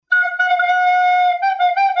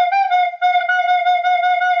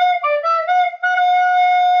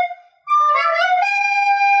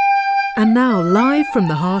And now, live from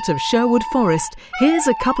the heart of Sherwood Forest, here's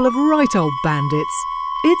a couple of right old bandits.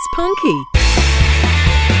 It's Punky.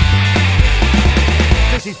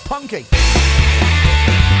 This is Punky.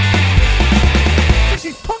 This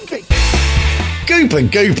is Punky.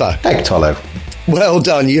 Gooper. Heck, Tolo. Well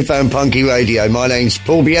done, you found Punky Radio. My name's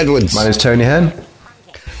Paul B. Edwards. My name's Tony Hearn.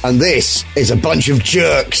 And this is a bunch of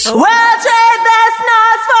jerks. Well, trade this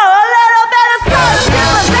noise for a little bit of sun.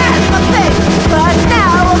 That's my thing, but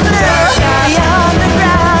now I'm blue. The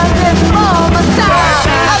underground is all the time.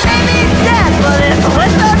 I may be dead, but it's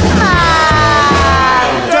with a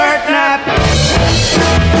smile. Dirt nap.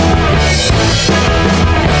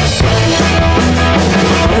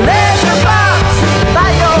 There's a box by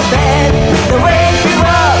your bed to wake you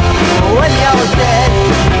up when you're dead.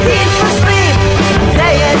 Peaceful sleep,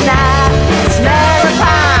 day and night. Smell of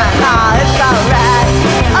pine, oh, it's alright.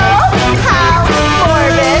 Oh, how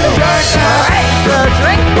morbid. Dirt nap. The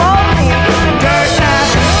drink for me. Dirt nap.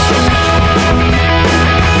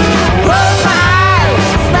 Close my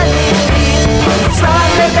eyes, let me sleep.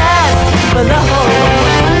 Sunday best for the whole.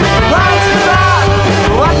 Watch the rock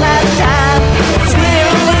one last time. Sweet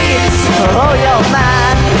release, oh, your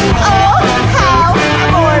mind. Oh, how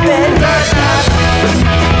morbid. Dirt nap.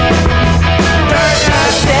 Dirt nap.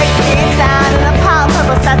 Take me down in a pile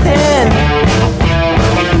purple satin.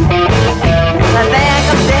 I think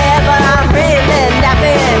I'm dead, but I'm really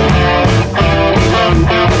napping.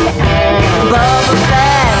 Bubble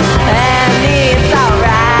fat, and it's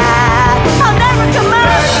alright. I'll never come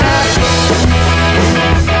out.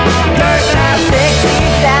 Dirt nap. Take me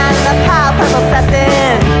down in a pile purple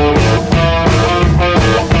satin.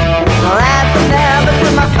 Last never to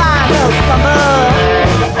my final summer.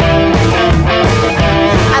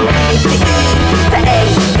 I'm DTE to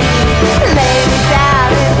HD. Lay me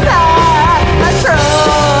down inside my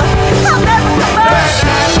throne. I'll never come back.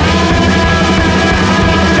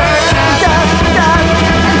 Dust, and dead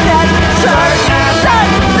trust.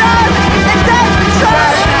 Dust, and dead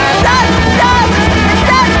trust. Dust, and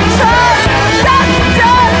dead trust. Dust,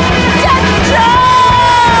 dead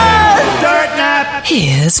trust.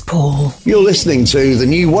 Here's Paul. You're listening to the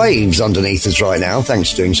new waves underneath us right now.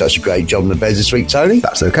 Thanks for doing such a great job in the bed this week, Tony.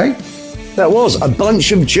 That's okay. That was a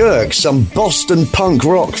bunch of jerks, some Boston punk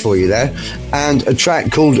rock for you there, and a track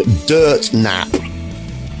called Dirt Nap.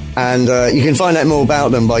 And you can find out more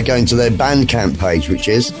about them by going to their Bandcamp page, which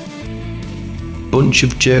is...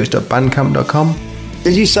 bunchofjerks.bandcamp.com.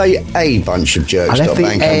 Did you say a bunch of jerks? I left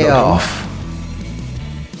the A off.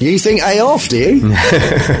 You think A off, do you?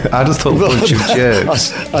 I just thought bunch of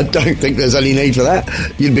jerks. I don't think there's any need for that.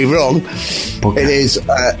 You'd be wrong. Okay. It is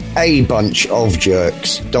a bunch of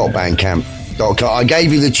jerks.bandcamp.com. I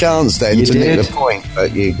gave you the chance then You to did. nick the point,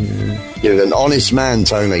 but you're an honest man,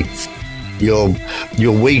 Tony. Your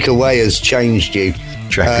weaker way has changed you.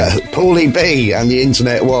 Paulie B and the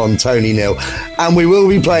Internet One, Tony Nil. And we will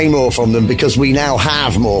be playing more from them because we now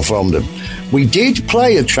have more from them. We did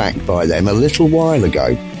play a track by them a little while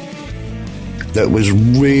ago that was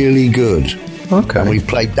really good. Okay. And we've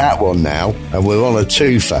played that one now, and we're on a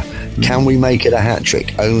twofer. Can we make it a hat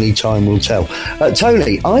trick? Only time will tell.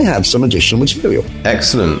 Tony, I have some additional material.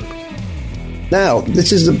 Excellent. Now,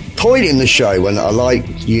 this is the point in the show when I like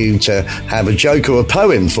you to have a joke or a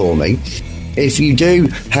poem for me. If you do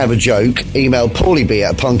have a joke, email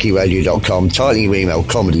paulieb@punkyradio.com, title your email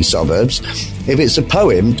Comedy Suburbs. If it's a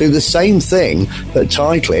poem, do the same thing, but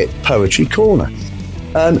title it Poetry Corner.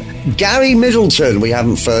 Gary Middleton, we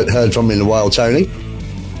haven't heard from in a while, Tony.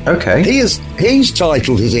 Okay. He's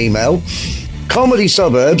titled his email Comedy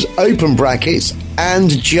Suburbs, open brackets,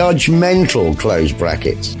 and judgmental, close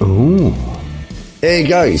brackets. Ooh. Here he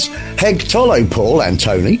goes. Hegtolo, Paul and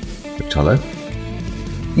Tony. Tolo.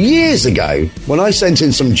 Years ago, when I sent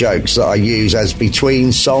in some jokes that I use as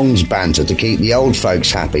between songs banter to keep the old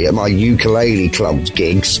folks happy at my ukulele club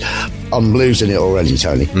gigs, I'm losing it already,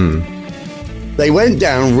 Tony. They went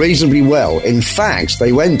down reasonably well. In fact,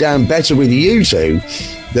 they went down better with you two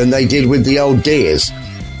than they did with the old dears.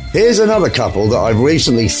 Here's another couple that I've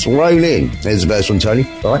recently thrown in. Here's the first one, Tony.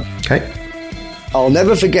 All right. Okay. I'll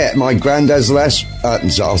never forget my granddad's last...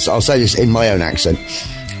 I'll say this in my own accent.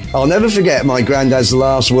 I'll never forget my granddad's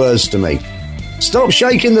last words to me. Stop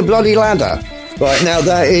shaking the bloody ladder. Right, now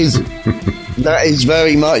that is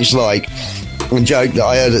very much like a joke that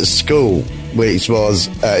I heard at school, which was,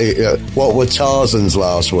 what were Tarzan's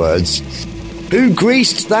last words? Who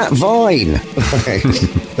greased that vine?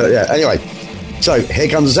 But yeah, anyway, so here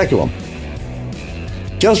comes the second one.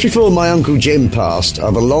 Just before my Uncle Jim passed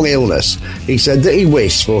of a long illness, he said that he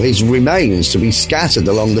wished for his remains to be scattered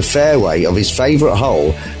along the fairway of his favourite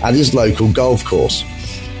hole at his local golf course.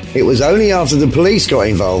 It was only after the police got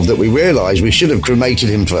involved that we realised we should have cremated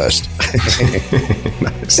him first.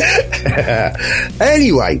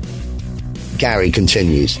 Anyway, Gary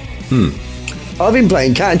continues. I've been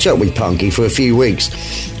playing catch-up with Punky for a few weeks,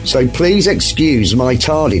 so please excuse my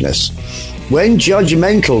tardiness. When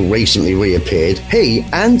Judgmental recently reappeared, he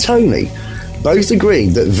and Tony both agreed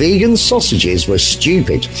that vegan sausages were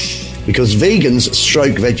stupid because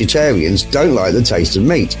vegans/vegetarians don't like the taste of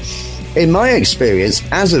meat. In my experience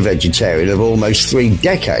as a vegetarian of almost 3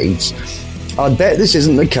 decades, I bet this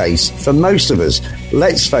isn't the case for most of us.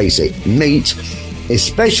 Let's face it, meat,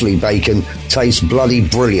 especially bacon, tastes bloody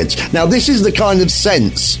brilliant. Now, this is the kind of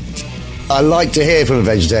sense I like to hear from a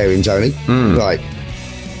vegetarian, Tony. Right.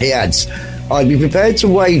 He adds, I'd be prepared to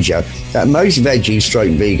wager that most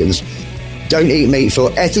veggies/vegans don't eat meat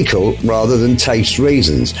for ethical rather than taste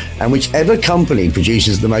reasons, and whichever company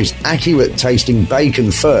produces the most accurate tasting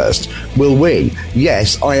bacon first will win.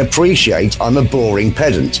 Yes, I appreciate I'm a boring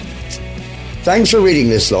pedant. Thanks for reading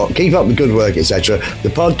this lot. Keep up the good work, etc. The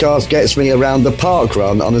podcast gets me around the park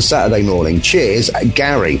run on a Saturday morning. Cheers,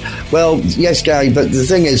 Gary. Well, yes, Gary, but the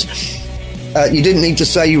thing is, you didn't need to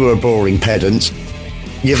say you were a boring pedant.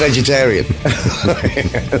 You're vegetarian.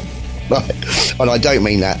 And I don't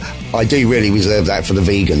mean that. I do really reserve that for the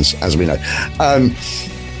vegans, as we know.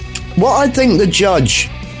 What I think the judge,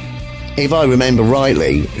 if I remember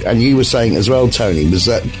rightly, and you were saying as well, Tony, was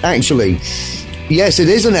that actually, yes, it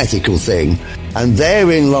is an ethical thing, and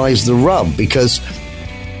therein lies the rub, because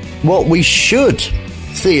what we should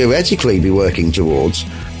theoretically be working towards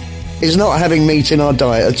is not having meat in our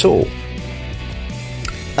diet at all.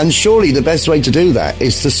 And surely the best way to do that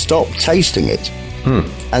is to stop tasting it.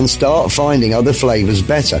 And start finding other flavours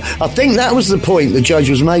better. I think that was the point the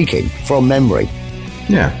judge was making from memory.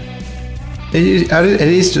 Yeah. It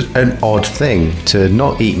is just an odd thing to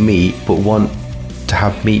not eat meat but want to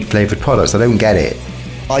have meat flavoured products. I don't get it.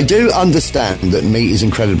 I do understand that meat is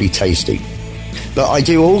incredibly tasty, but I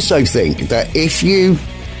do also think that if you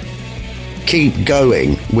keep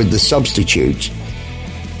going with the substitute,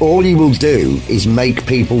 all you will do is make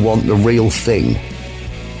people want the real thing.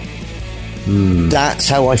 That's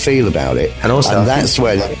how I feel about it, and also that's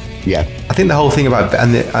when, yeah. I think the whole thing about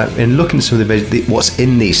and looking at some of what's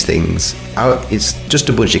in these things, it's just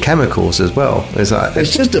a bunch of chemicals as well. It's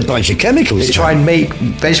just a bunch of chemicals. They try and make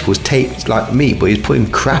vegetables taste like meat, but he's putting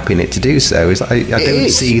crap in it to do so. I don't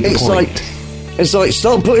see the point. It's like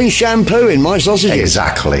stop putting shampoo in my sausages.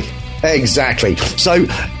 Exactly. So,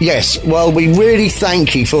 yes, well, we really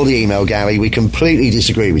thank you for the email, Gary. We completely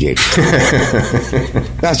disagree with you.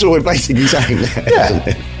 That's what we're basically saying there, isn't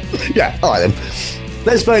it? Yeah, all right then.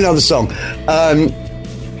 Let's play another song.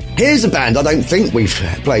 Here's a band I don't think we've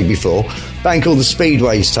played before. A band called the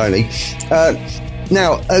Speedways, Tony.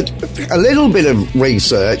 Now, a little bit of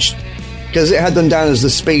research, because it had them down as the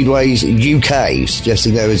Speedways UK,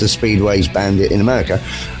 suggesting there is a Speedways band in America.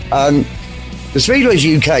 The Speedways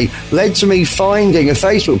UK led to me finding a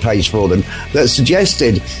Facebook page for them that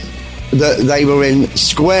suggested that they were in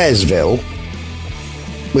Squaresville,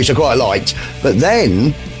 which I quite liked, but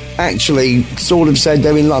then actually sort of said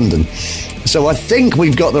they're in London. So I think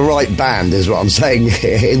we've got the right band, is what I'm saying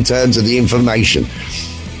here, in terms of the information.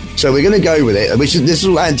 So we're going to go with it, this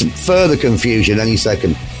will add further confusion any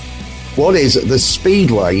second. What is the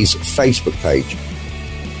Speedways Facebook page?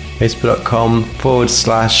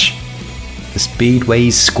 Facebook.com/The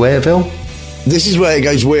Speedways Squareville. This is where it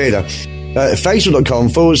goes weirder.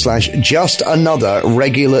 Facebook.com/just another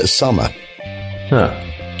regular summer. Huh.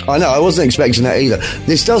 I know, I wasn't expecting that either.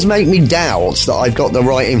 This does make me doubt that I've got the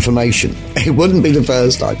right information. It wouldn't be the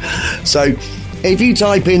first time. So, if you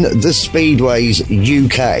type in the Speedways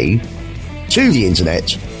UK to the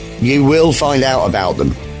internet, you will find out about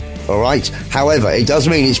them. Alright? However, it does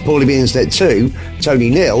mean it's poorly being internet too. Tony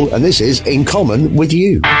Neal, and this is In Common With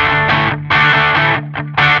You.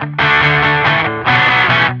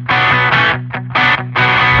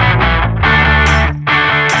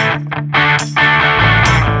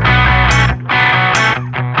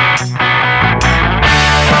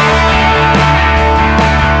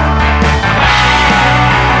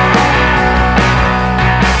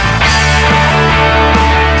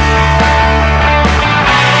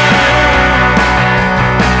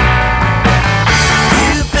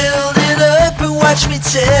 Watch me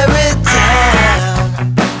tear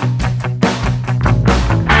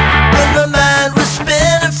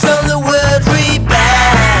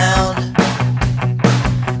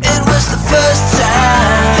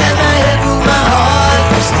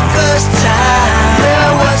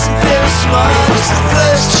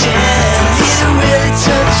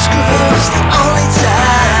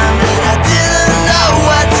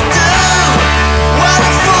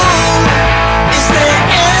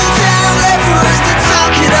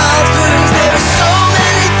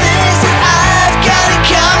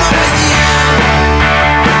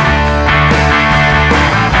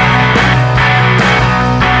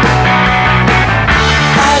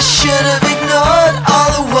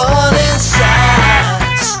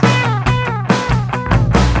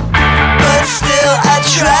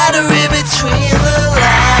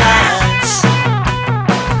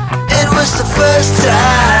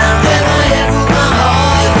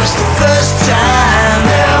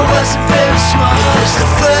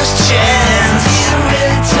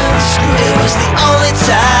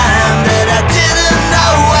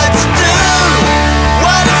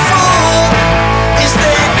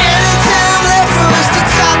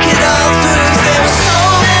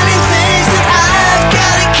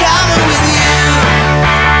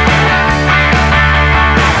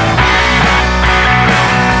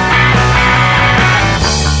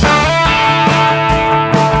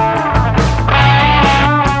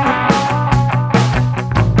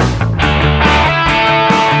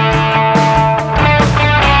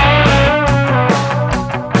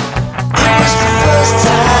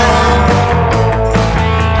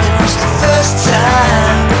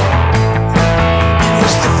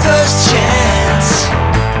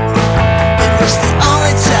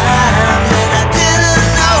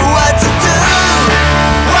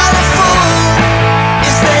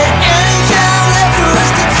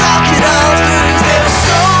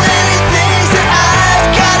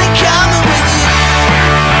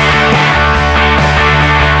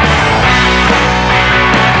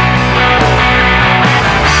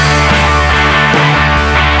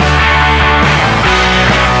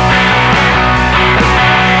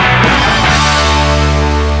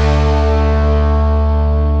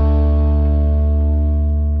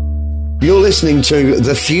listening to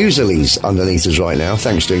the Fusilies underneath us right now.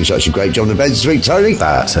 Thanks for doing such a great job in the bed this week, Tony.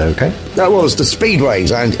 That's okay. That was the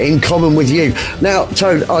Speedways and In Common With You. Now,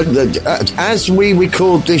 Tony, as we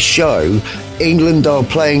record this show, England are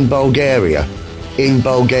playing Bulgaria in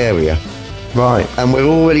Bulgaria. Right. And we're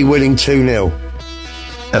already winning 2-0,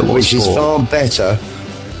 which is sport? far better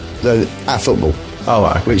than at football. Oh,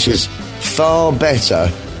 right. Which is far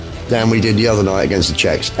better than we did the other night against the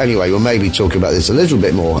Czechs. Anyway, we'll maybe talk about this a little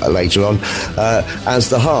bit more later on as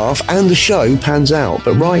the half and the show pans out.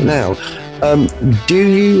 But right now, do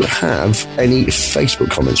you have any Facebook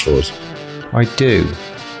comments for us? I do.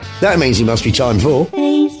 That means it must be time for...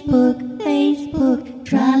 Facebook,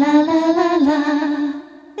 tra-la-la-la-la.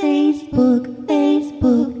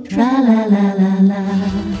 Facebook, tra-la-la-la-la.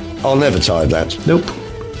 I'll never tire of that. Nope.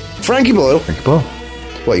 Frankie Boyle, Thank you, Paul.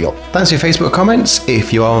 what you got? Thanks for your Facebook comments.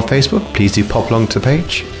 If you are on Facebook, please do pop along to the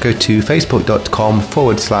page. Go to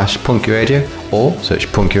facebook.com/Punky Radio or search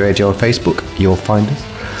Punky Radio on Facebook. You'll find us.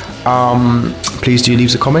 Please do leave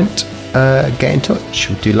us a comment. Get in touch.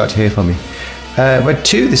 We do like to hear from you. We had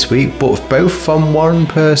 2 this week, but both from one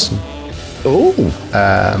person. Oh,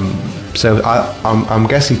 So I'm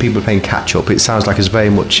guessing people are playing catch up. It sounds like it's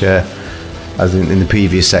very much as in the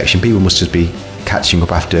previous section. People must just be catching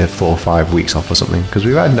up after 4 or 5 weeks off or something, because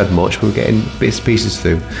we hadn't had much, but we're getting bits and pieces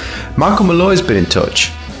through. Michael Malloy's been in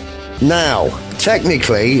touch. now,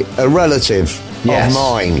 technically, a relative Yes. of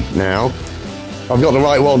mine now. I've got the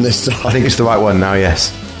right one this time. I think it's the right one now,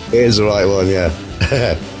 yes. It is the right one, yeah.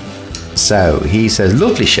 So he says,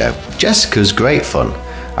 lovely show. Jessica's great fun.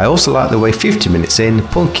 I also like the way 50 minutes in,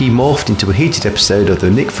 Punky morphed into a heated episode of the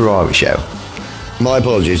Nick Ferrari show. My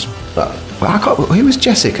apologies. Well, who was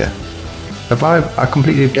Jessica? Have I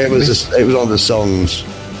completely... It was on the songs.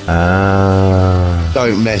 Ah.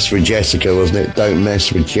 Don't mess with Jessica, wasn't it? Don't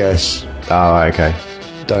mess with Jess. Oh, okay.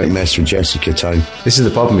 Don't mess with Jessica, Tone. This is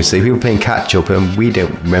the problem, you see. People playing catch up and we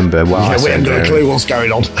don't remember what I Yeah, we said haven't got a earlier. clue what's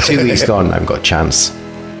going on. 2 weeks gone, I haven't got a chance.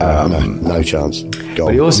 No chance. Go But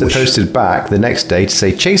on. he also Whoosh. posted back the next day to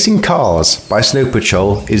say Chasing Cars by Snow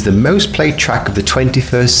Patrol is the most played track of the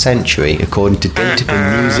 21st century according to data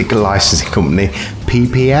from music licensing company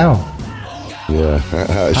PPL. Yeah.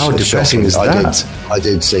 How depressing is that? I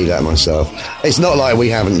did see that myself. It's not like we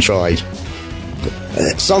haven't tried.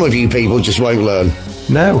 Some of you people just won't learn.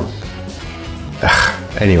 No.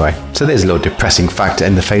 Anyway, so there's a little depressing fact to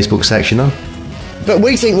end the Facebook section on. But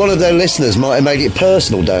we think one of their listeners might have made it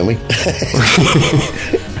personal, don't we?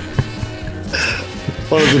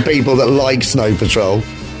 One of the people that like Snow Patrol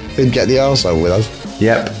didn't get the arsehole with us.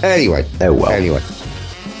 Yep. Anyway. Oh, well. Anyway.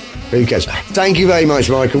 Who cares? Thank you very much,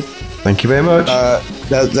 Michael. Thank you very much.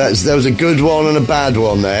 There was a good one and a bad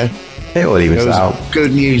one there. It all evens There was out.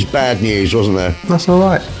 good news, bad news, wasn't there? That's all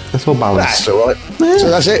right. That's all balanced. That's all right. Yeah. So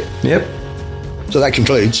that's it. Yep. So that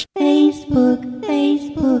concludes. Facebook,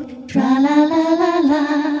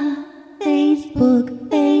 tra-la-la-la-la. Facebook,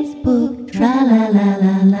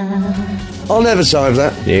 tra-la-la-la-la. I'll never tire of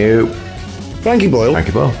that. You. Frankie Boyle. Thank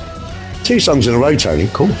you, Paul. 2 songs in a row, Tony.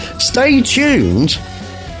 Cool. Stay tuned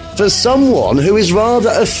for someone who is rather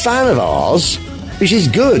a fan of ours, which is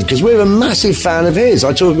good, because we're a massive fan of his.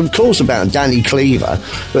 I talk, of course, about Danny Cleaver.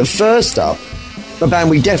 But first up, a band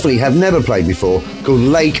we definitely have never played before, called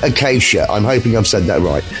Lake Acacia. I'm hoping I've said that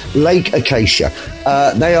right. Lake Acacia.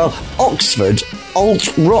 They are Oxford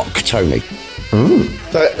alt-rock, Tony.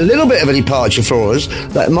 So a little bit of a departure for us.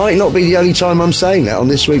 That might not be the only time I'm saying that on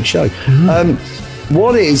this week's show.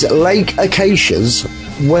 What is Lake Acacia's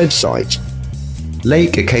website?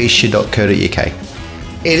 lakeacacia.co.uk.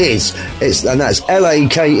 It is. And that's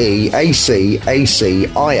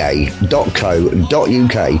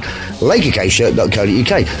lakeacacia.co.uk.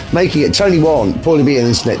 Lakeacacia.co.uk. Making it Tony 1, Paulie B and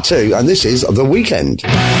Internet 2, and this is The Weekend.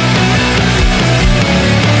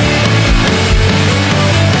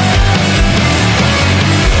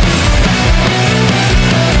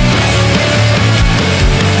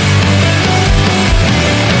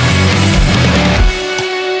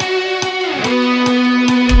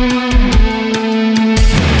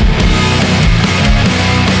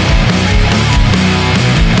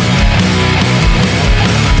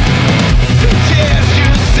 Test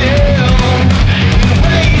yourself in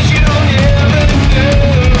ways you never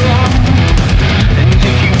knew.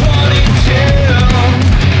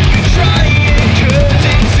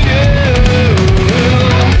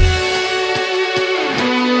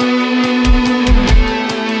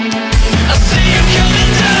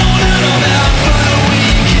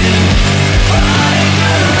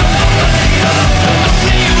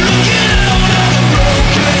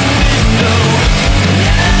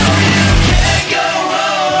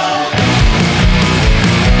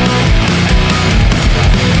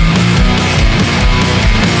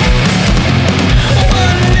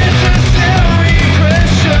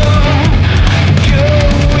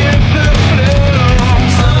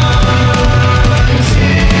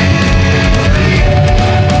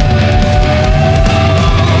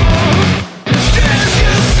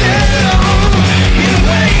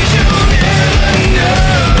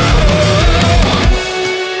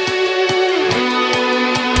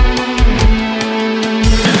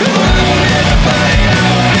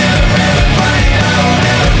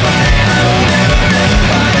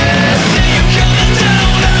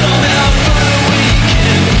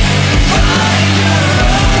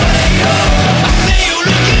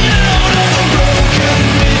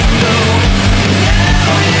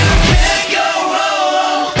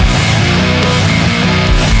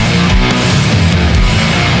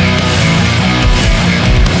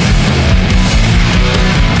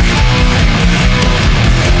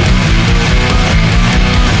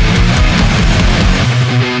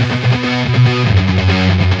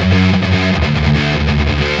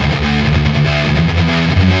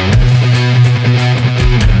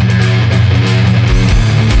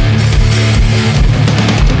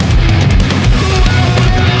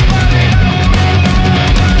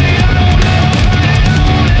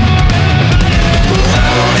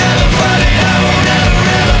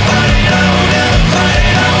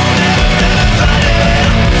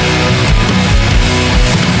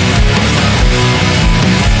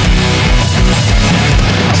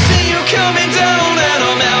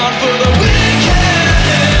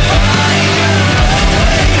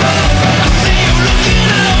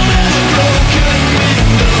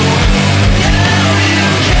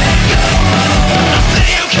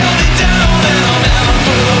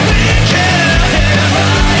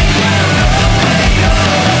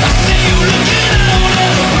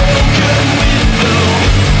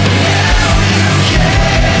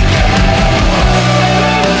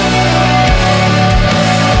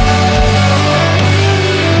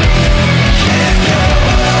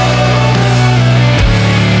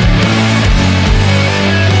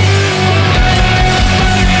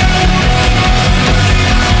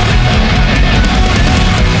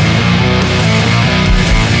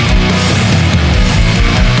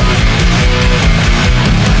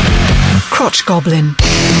 Crotch Goblin.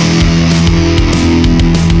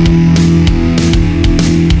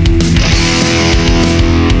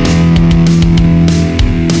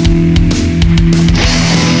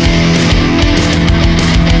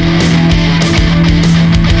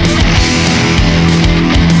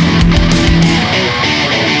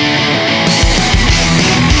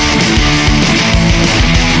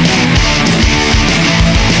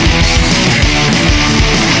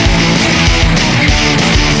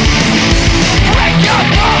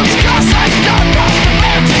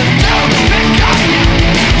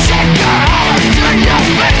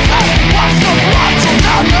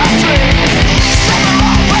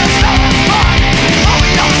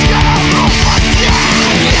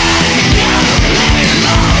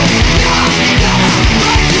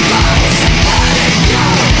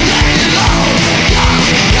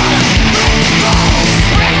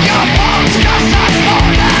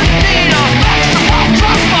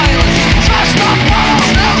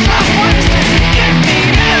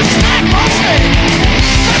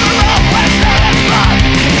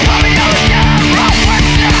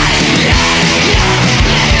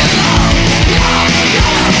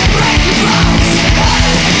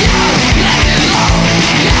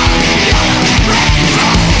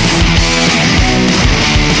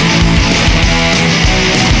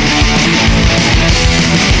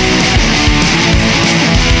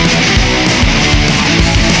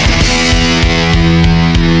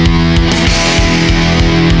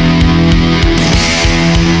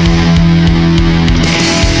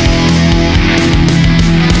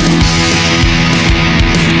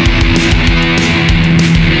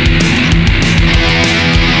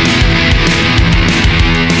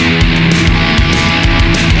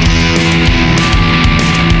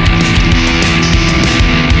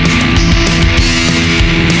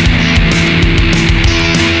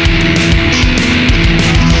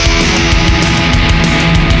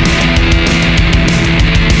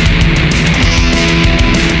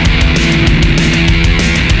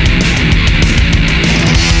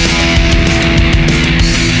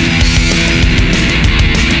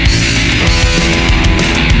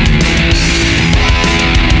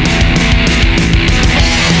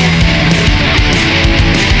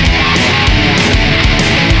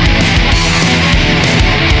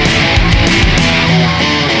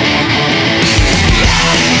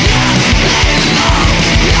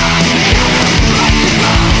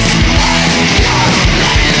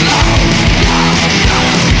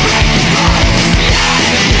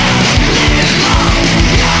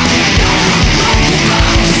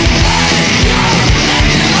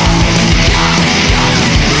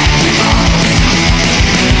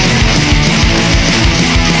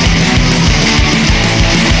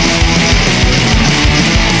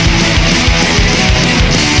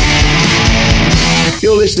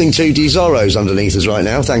 Listening to Desoros underneath us right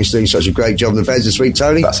now. Thanks for doing such a great job in the beds this week,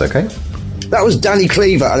 Tony. That's okay. That was Danny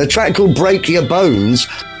Cleaver and a track called Break Your Bones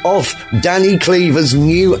off Danny Cleaver's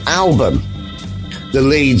new album. The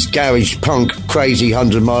Leeds garage punk crazy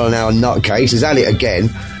 100 mile an hour nutcase is at it again,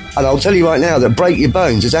 and I'll tell you right now that Break Your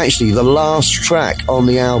Bones is actually the last track on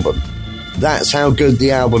the album. That's how good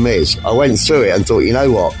the album is. I went through it and thought, you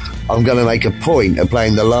know what, I'm going to make a point of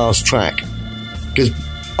playing the last track, because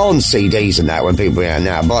on CDs and that, when people are out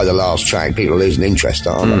now, by the last track, people are losing interest,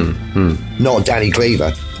 aren't they? Not Danny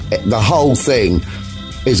Cleaver. The whole thing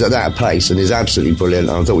is at that pace and is absolutely brilliant.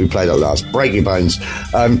 I thought we played it last. Break Your Bones.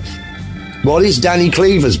 What is Danny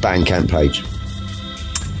Cleaver's Bandcamp page?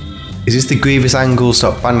 Is this the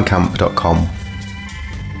grievousangles.bandcamp.com?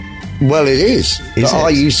 Well, it is. But are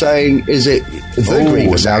you saying, is it the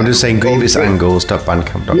Grievous I'm just saying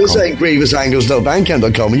grievousangles.bandcamp.com. You're saying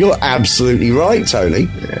grievousangles.bandcamp.com, and you're absolutely right, Tony.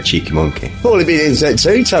 Yeah, cheeky monkey. Probably been internet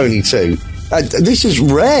too, Tony, too. This is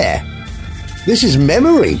rare. This is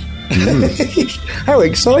memory. How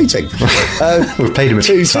exciting. We've played him a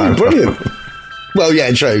few times. Brilliant. Well,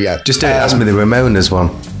 yeah, true, yeah. Just ask me the Ramones one.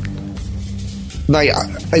 Mate,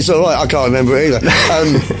 it's all right, I can't remember it either.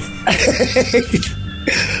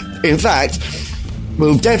 In fact,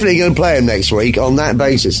 we're definitely going to play them next week on that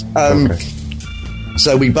basis. Okay.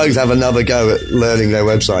 So we both have another go at learning their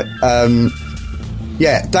website.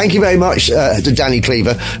 Yeah, thank you very much to Danny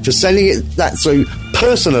Cleaver for sending that through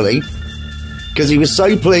personally, because he was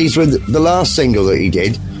so pleased with the last single that he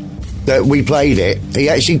did that we played it. He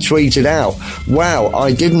actually tweeted out, wow,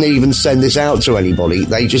 I didn't even send this out to anybody.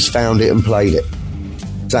 They just found it and played it.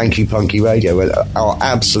 Thank you, Punky Radio. Our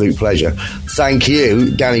absolute pleasure. Thank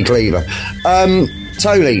you, Danny Cleaver.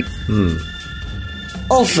 Tony,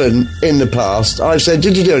 often in the past, I've said,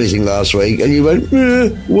 did you do anything last week? And you went,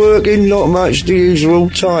 working, not much, the usual,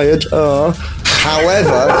 tired,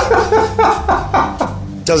 However,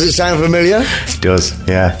 does it sound familiar? It does,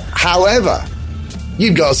 yeah. However,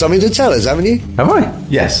 you've got something to tell us, haven't you? Have I?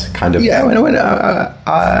 Yes, kind of. Yeah. I went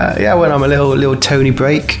on a little Tony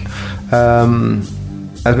break.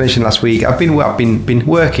 As mentioned last week, I've been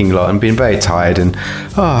working a lot and been very tired, and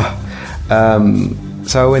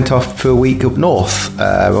so I went off for a week up north.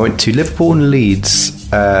 I went to Liverpool and Leeds,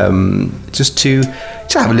 just to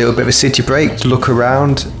have a little bit of a city break, to look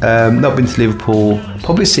around. Not been to Liverpool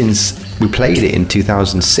probably since we played it in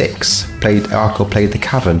 2006. Arco played the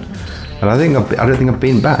Cavern, and I don't think I've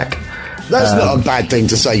been back. That's not a bad thing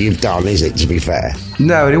to say you've done, is it, to be fair?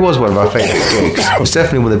 No, it was one of our favourite gigs. It's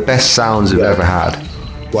definitely one of the best sounds we've ever had.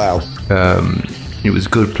 Wow. It was a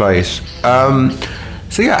good place.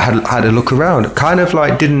 So yeah, I had a look around. Kind of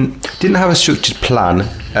like didn't have a structured plan.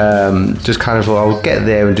 Just kind of I'll get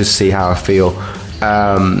there and just see how I feel.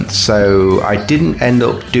 So I didn't end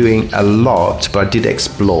up doing a lot, but I did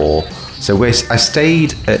explore. So I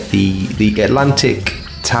stayed at the Atlantic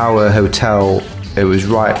Tower Hotel. It was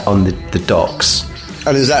right on the docks.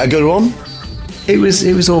 And is that a good one? It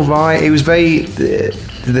was all right. It was very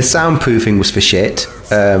the soundproofing was for shit.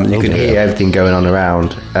 You could hear everything going on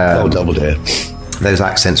around. Double dear. Those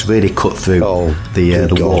accents really cut through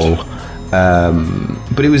the God. wall.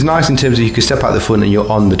 But it was nice in terms of you could step out the front and you're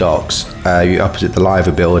on the docks. You're opposite the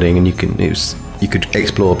Liver building, and you could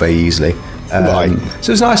explore very easily. Right. So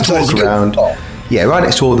it was nice to walk around. Yeah, right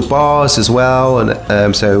next to all the bars as well, and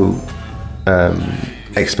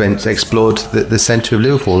explored the centre of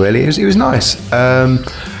Liverpool. Really, it was nice.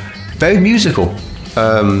 Very musical.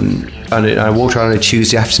 And I walked around on a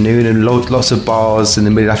Tuesday afternoon, and lots of bars in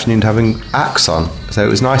the mid-afternoon having acts on. So it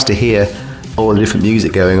was nice to hear all the different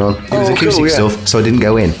music going on. It was acoustic stuff, so I didn't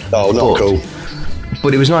go in. Oh, not cool.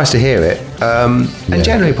 But it was nice to hear it. And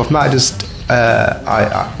generally, apart from that,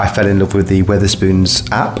 I fell in love with the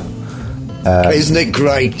Wetherspoons app. Isn't it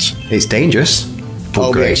great? It's dangerous.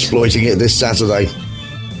 I'll be exploiting it this Saturday.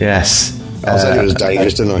 Yes. I said it was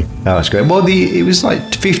dangerous, didn't I? Oh, that's great. Well, it was like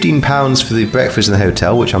 £15 for the breakfast in the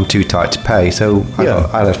hotel, which I'm too tight to pay. So I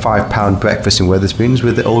had a £5 breakfast in Wetherspoons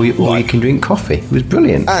with all you can drink coffee. It was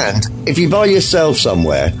brilliant. And if you buy yourself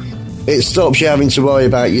somewhere, it stops you having to worry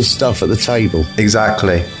about your stuff at the table.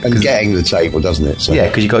 Exactly. And getting the table, doesn't it? So. Yeah,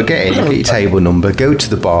 because you've got to get in, get your table number, go to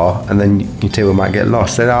the bar, and then your table might get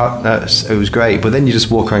lost. Then it was great. But then you just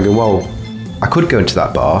walk around and go, well, I could go into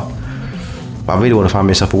that bar, but I really want to find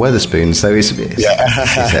myself a Wetherspoon. So it's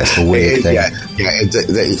a weird thing.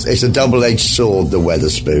 It's a double-edged sword, the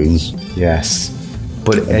Wetherspoons. Yes.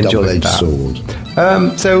 But enjoyed that. Sword.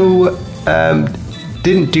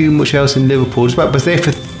 Didn't do much else in Liverpool. I was there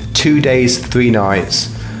for 2 days, 3 nights.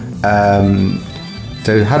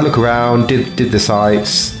 So had a look around, did the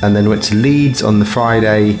sights, and then went to Leeds on the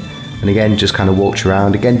Friday, and again just kind of walked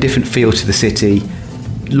around. Again, different feel to the city,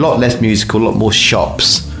 a lot less musical, a lot more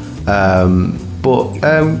shops. Not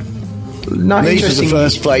Leeds was the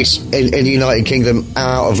first place in the United Kingdom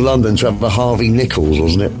out of London to have a Harvey Nichols,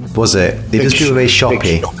 wasn't it? Was it? They just feel very shoppy.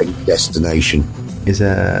 Big shopping destination. Look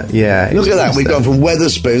at that. We've gone from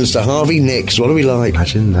Wetherspoons to Harvey Nicks. What do we like?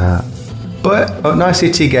 Imagine that. But nice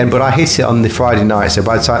city again. But I hit it on the Friday night. So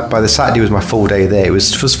by the Saturday was my full day there. It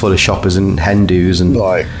was just full of shoppers and Hindus and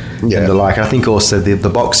the like. I think also the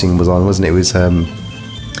boxing was on, wasn't it? It was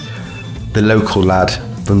the local lad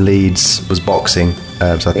from Leeds was boxing.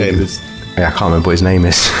 So I think it was. I can't remember what his name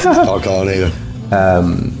is. I can't either.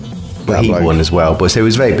 But he won as well. But so it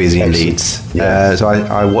was very busy in Leeds. Yeah. So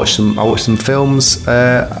I watched some films,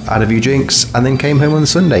 had a few drinks, and then came home on the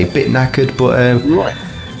Sunday. Bit knackered, but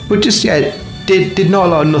but just did not a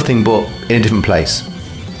lot of nothing, but in a different place.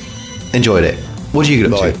 Enjoyed it. What did you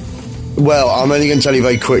get up to? Well, I'm only going to tell you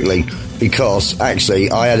very quickly because actually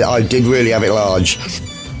I did really have it large.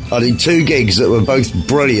 I did 2 gigs that were both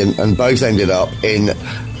brilliant and both ended up in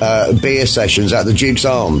beer sessions at the Duke's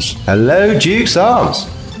Arms. Hello, Duke's Arms.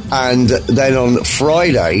 And then on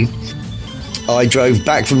Friday, I drove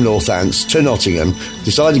back from Northants to Nottingham,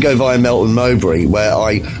 decided to go via Melton Mowbray, where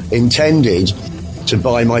I intended to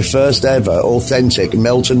buy my first ever authentic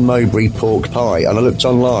Melton Mowbray pork pie. And I looked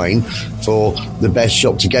online for the best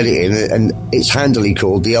shop to get it in, and it's handily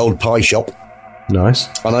called the Old Pie Shop. Nice.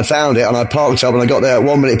 And I found it, and I parked up, and I got there at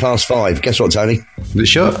 5:01. Guess what, Tony? Was it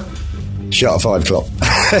shut? Shut at 5 o'clock.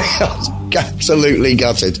 I was absolutely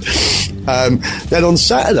gutted. Then on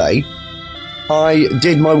Saturday, I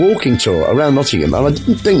did my walking tour around Nottingham, and I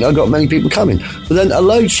didn't think I got many people coming. But then a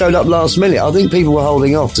load showed up last minute. I think people were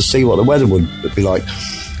holding off to see what the weather would be like.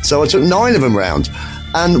 So I took 9 of them round,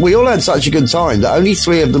 and we all had such a good time that only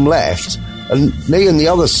 3 of them left, and me and the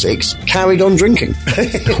other 6 carried on drinking.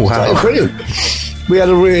 Wow. So, brilliant. We had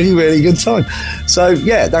a really, really good time. So,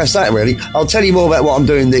 yeah, that's that, really. I'll tell you more about what I'm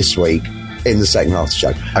doing this week in the second half of the show.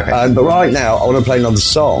 Okay. But right now, I want to play another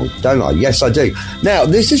song, don't I? Yes, I do. Now,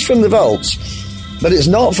 this is from the Vaults, but it's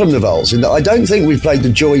not from the Vaults, in that I don't think we've played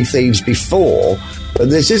the Joy Thieves before, but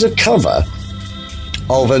this is a cover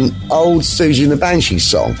of an old Susie and the Banshees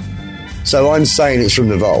song. So I'm saying it's from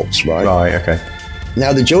the Vaults, right? Right, okay.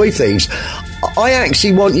 Now, the Joy Thieves, I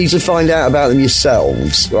actually want you to find out about them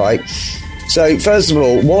yourselves, right? So, first of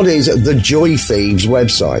all, what is the Joy Thieves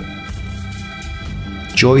website?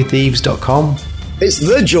 Joythieves.com? It's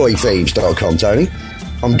thejoythieves.com, Tony.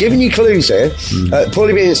 I'm giving you clues here.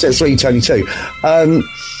 Paulie being at 3, Tony 2.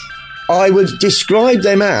 I would describe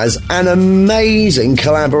them as an amazing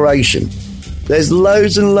collaboration. There's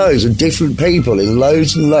loads and loads of different people in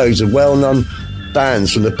loads and loads of well-known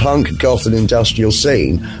bands from the punk, goth and industrial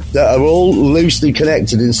scene that are all loosely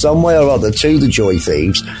connected in some way or other to the Joy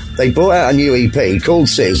Thieves. They brought out a new EP called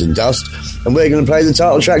Cities in Dust, and we're going to play the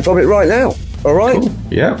title track from it right now. All right? Cool.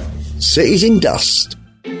 Yeah. Cities in Dust. Cities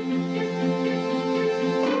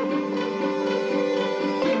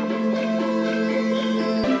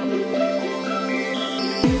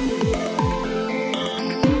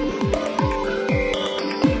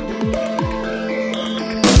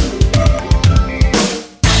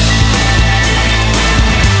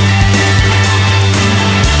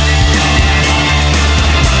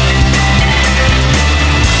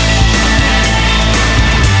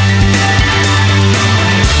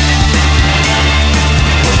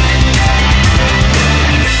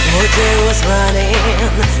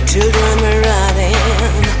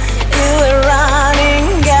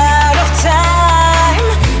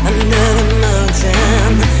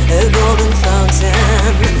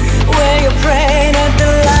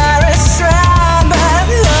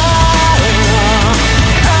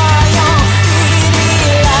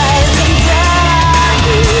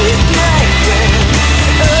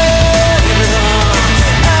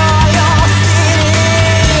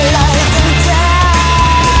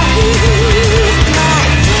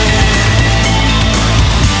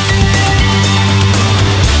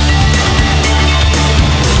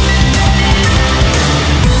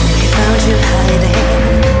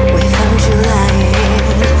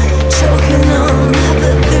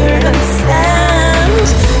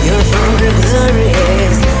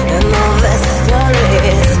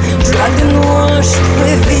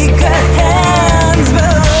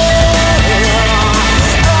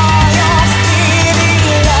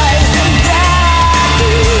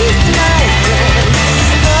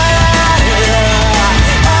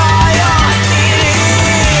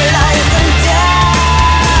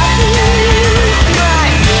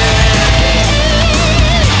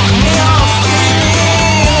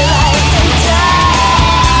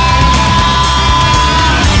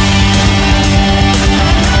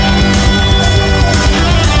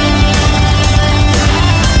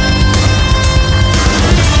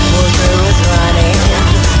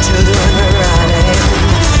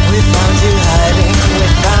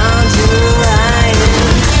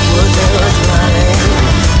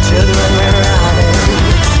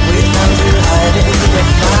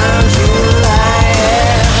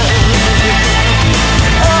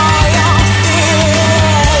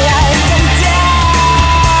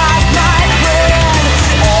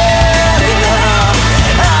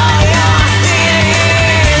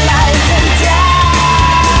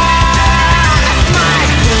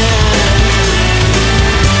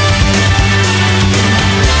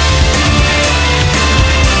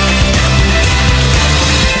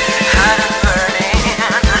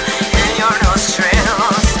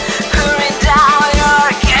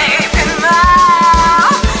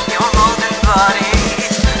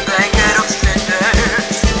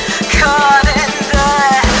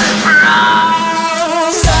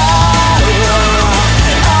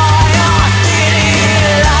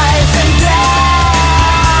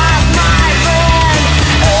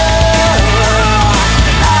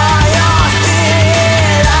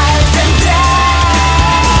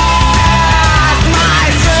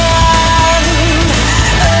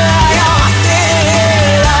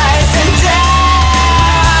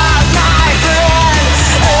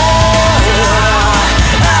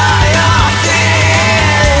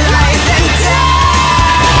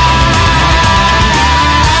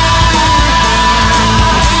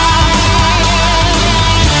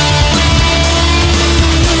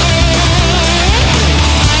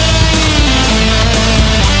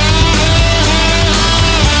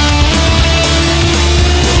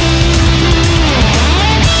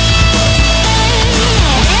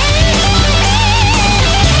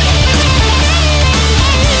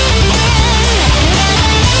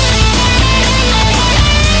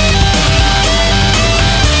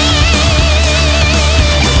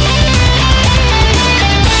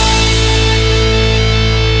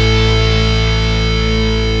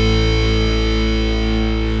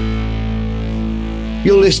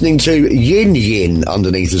You're listening to Yin Yin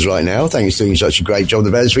underneath us right now. Thanks for doing such a great job the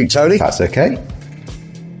bed this week, Tony. That's okay.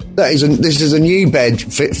 This is a new bed,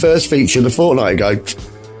 first featured a fortnight ago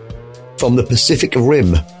from the Pacific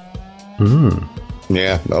Rim.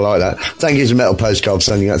 Yeah, I like that. Thank you to Metal Postcard for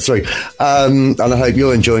sending that through. And I hope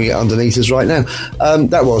you're enjoying it underneath us right now.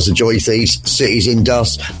 That was the Joy Thieves, Cities in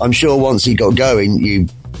Dust. I'm sure once he got going,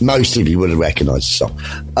 most of you would have recognised the song.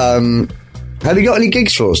 Have you got any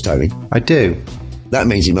gigs for us, Tony? I do. That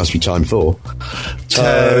means it must be time for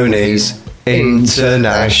Tony's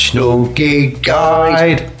International Gig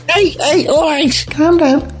Guide. Hey, all right. Calm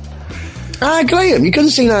down. Graham, you could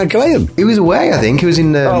have seen Graham. He was away, I think. He was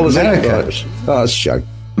in America. Right. Oh, that's a shame.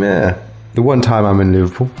 Yeah. The one time I'm in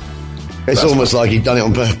Liverpool. It's almost like he'd done it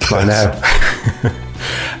on purpose. I know.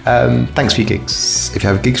 Thanks for your gigs. If you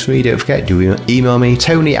have gigs for me, don't forget, do email me,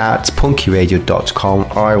 tony@punkyradio.com.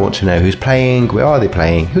 I want to know who's playing, where are they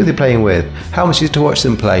playing, who are they playing with, how much is it to watch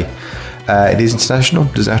them play. It is international,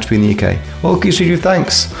 doesn't have to be in the UK. Well, gives you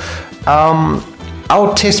thanks.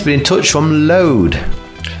 Our Tiff's been in touch from Load.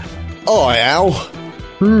 Hi, Al.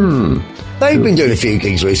 They've been doing a few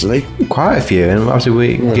gigs recently. Quite a few, and obviously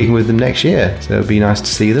we're gigging with them next year, so it'll be nice to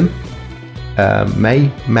see them.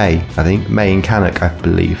 May, I think. May in Cannock, I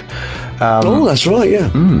believe. That's right,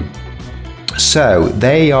 yeah. So,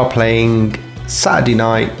 they are playing Saturday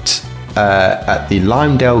night at the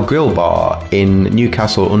Limedale Grill Bar in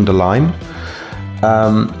Newcastle under Lyme.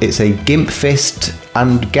 It's a Gimp Fist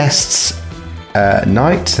and guests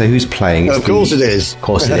night. So who's playing? Of course it is. Of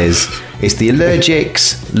course it is. It's the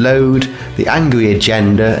Allergics, Load, the Angry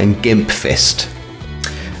Agenda and Gimp Fist.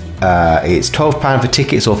 It's £12 for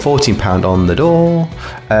tickets or £14 on the door.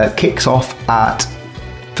 Kicks off at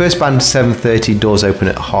first band 7:30, doors open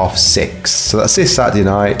at 6:30. So that's this Saturday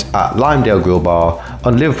night at Limedale Grill Bar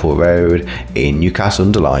on Liverpool Road in Newcastle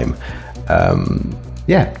under Lyme.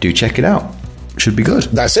 Do check it out. Should be good.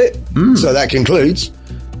 That's it. So that concludes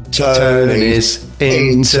Tony's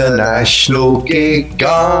International Gig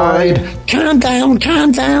Guide. Calm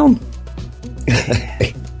down.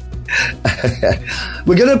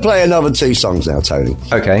 We're going to play another 2 songs now, Tony.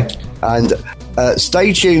 Okay. And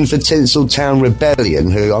stay tuned for Tinseltown Rebellion,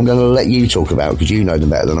 who I'm going to let you talk about because you know them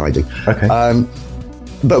better than I do. Okay.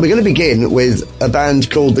 But we're going to begin with a band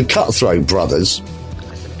called the Cutthroat Brothers,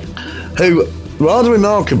 who, rather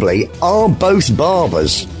remarkably, are both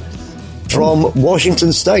barbers from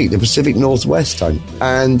Washington State, the Pacific Northwest, Tony.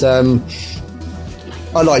 And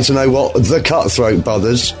I'd like to know what the Cutthroat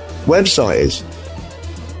Brothers website is.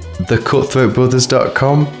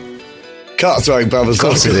 TheCutthroatBrothers.com. CutthroatBrothers.com. Of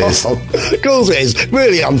course it is. Of course it is.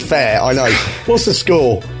 Really unfair, I know. What's the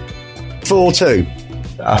score? 4-2.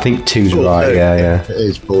 I think 2's right, yeah. It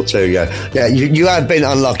is 4-2, yeah. Yeah, you have been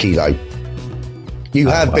unlucky, though. You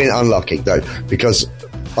have been unlucky, though, because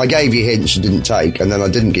I gave you hints you didn't take, and then I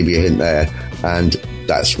didn't give you a hint there, and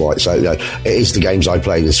that's why. So it is the games I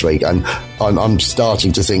play this week, and I'm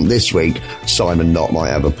starting to think this week Simon Knott might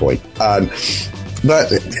have a point.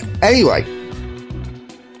 But anyway,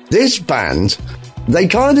 this band, they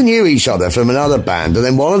kind of knew each other from another band, and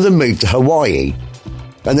then one of them moved to Hawaii.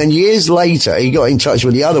 And then years later, he got in touch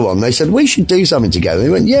with the other one. They said, we should do something together. He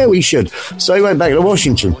went, yeah, we should. So he went back to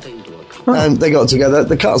Washington. And they got together,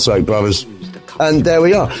 the Cutthroat Brothers. And there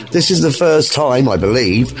we are. This is the first time, I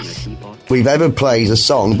believe, we've ever played a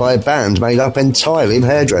song by a band made up entirely of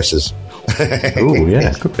hairdressers. Oh,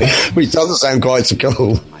 yeah, could be. Which doesn't sound quite so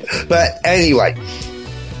cool. But anyway,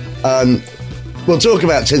 we'll talk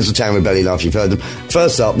about Tinseltown Rebellion after you've heard them.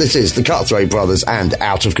 First up, this is the Cutthroat Brothers and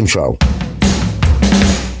Out of Control.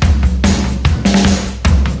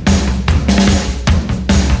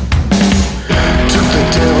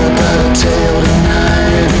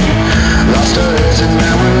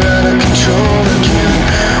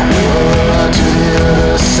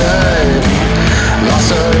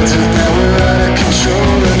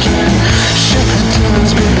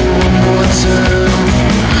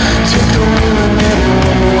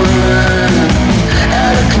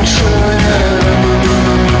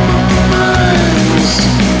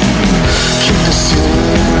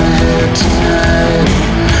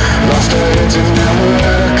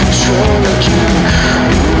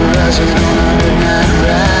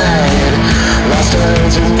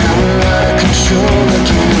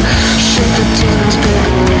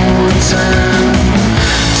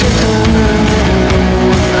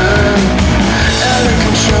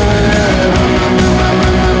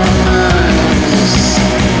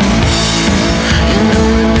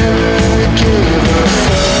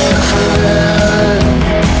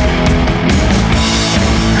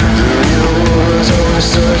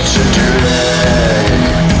 Such a drag.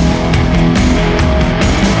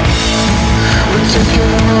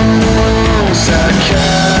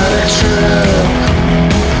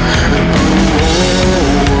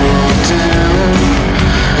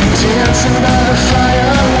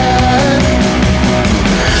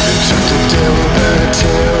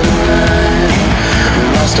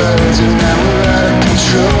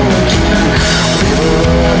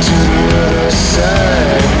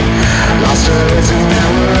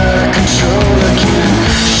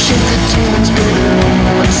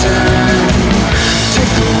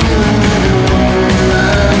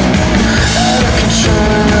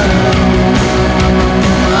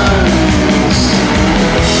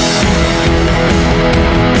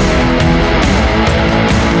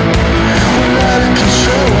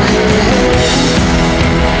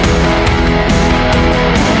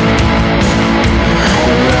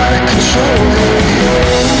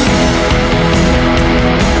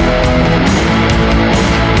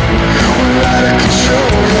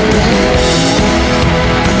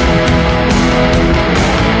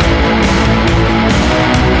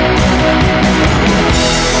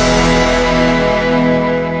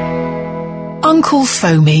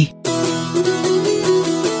 foamy.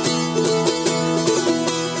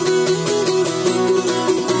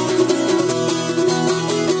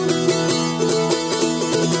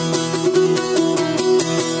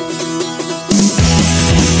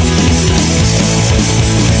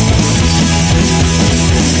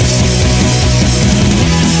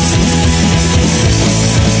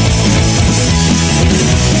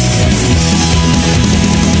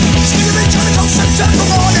 September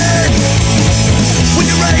morning, with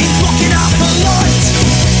the rain blocking out the light.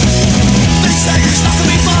 They say there's nothing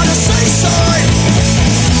we find a seaside.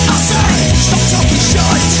 I say, stop talking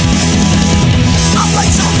shite. I play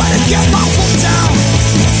top and get my foot down.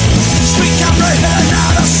 Street camera here and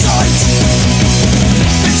out of sight.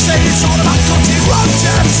 They say it's all about cutting road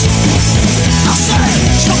jams. I say,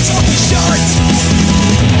 stop talking shite.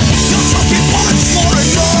 You're talking bollocks more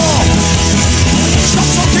and more. Stop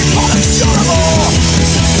talking bollocks, you're a whore.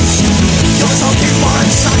 You're talking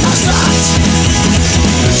bollocks and that's that.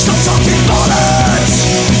 Stop talking bollocks.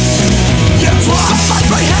 You twat, my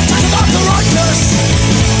grey head turns about the writers.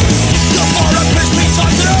 You're for a piss me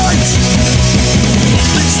time tonight.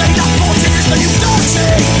 They say that 14 is the new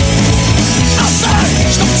dirty. I say,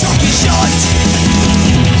 stop talking shite.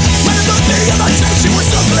 When it looked me and my tension was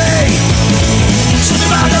ugly.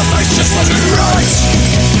 Something around her face just wasn't right.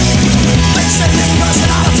 They say this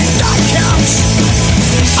personality that counts.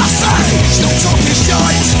 I say, stop talking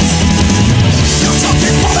shite. You're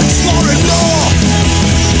talking bollocks more and more.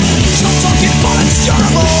 Stop talking bollocks, you're a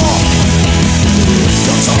whore.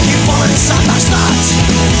 You're talking bollocks and that's that.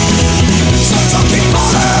 Stop talking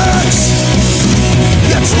bollocks,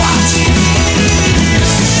 you twat.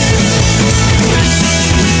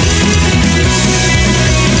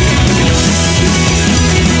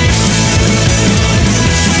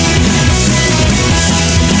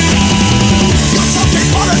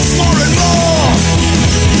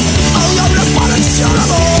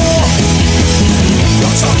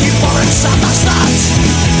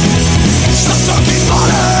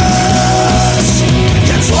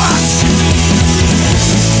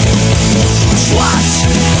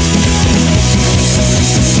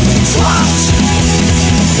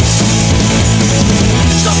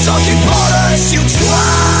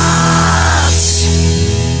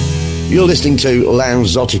 You're listening to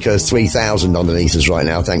Lounge Zotica 3000 underneath us right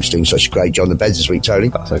now. Thanks for doing such a great job on the beds this week, Tony.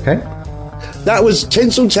 That's okay. That was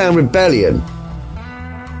Tinseltown Rebellion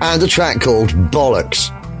and a track called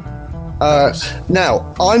Bollocks.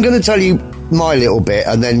 Now, I'm going to tell you my little bit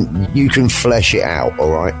and then you can flesh it out,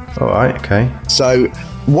 all right? All right, okay. So,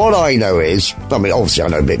 what I know is, I mean, obviously I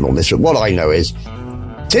know a bit more than this, but what I know is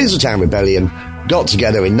Tinseltown Rebellion got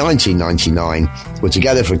together in 1999, were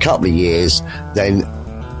together for a couple of years, then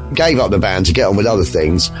gave up the band to get on with other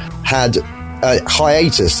things, had a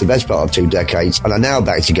hiatus the best part of 2 decades, and are now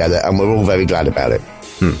back together, and we're all very glad about it.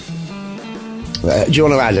 Do you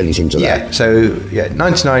want to add anything to that? Yeah, so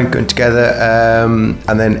 99 got together,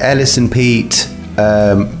 and then Ellis and Pete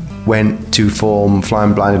went to form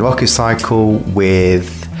Flying Blinded Rocket Cycle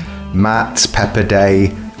with Matt, Pepper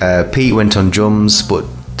Day. Pete went on drums, but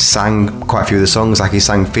sang quite a few of the songs, like he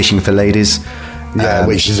sang Fishing for Ladies. Yeah,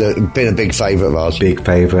 which has been a big favourite of ours. Big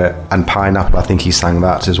favourite. And Pineapple, I think he sang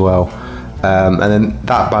that as well. And then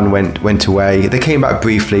that band went away. They came back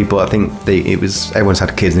briefly, but I think everyone's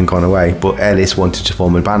had kids and gone away. But Ellis wanted to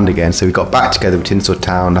form a band again, so we got back together with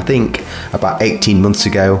Tinseltown, I think about 18 months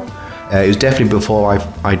ago. It was definitely before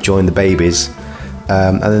I joined the Babies.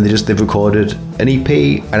 And then they've recorded an EP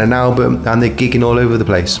and an album, and they're gigging all over the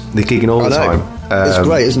place. They're gigging all the time. It's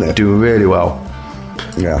great, isn't it? Doing really well.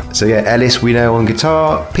 Yeah. So Ellis we know on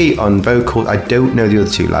guitar, Pete on vocal. I don't know the other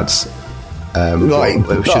two lads. Right,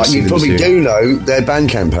 but you probably do know their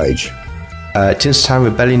Bandcamp page.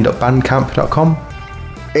 Tinseltownrebellion.bandcamp.com.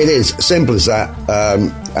 It is simple as that,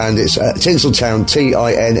 and it's Tinseltown,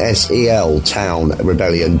 Tinsel Town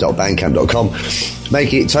Rebellion.bandcamp.com.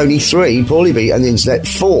 Make it Tony 3, Paulie B, and the Internet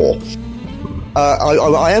 4.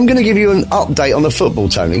 I am going to give you an update on the football,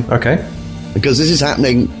 Tony. Okay. Because this is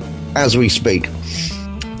happening as we speak.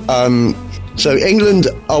 So England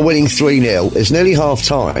are winning 3-0. It's nearly half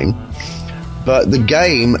time, but the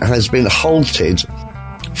game has been halted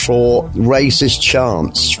for racist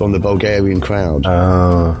chants from the Bulgarian crowd.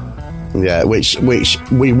 Yeah, which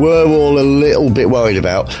we were all a little bit worried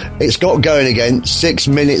about. It's got going again, 6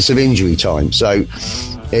 minutes of injury time, so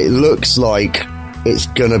it looks like it's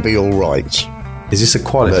going to be all right. Is this a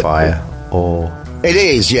qualifier or? It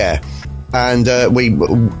is, yeah. And we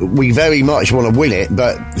very much want to win it,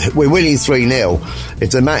 but we're winning 3-0.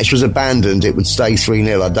 If the match was abandoned, it would stay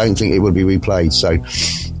 3-0. I don't think it would be replayed. So,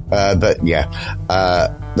 but yeah,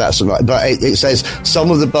 That's right. But it says some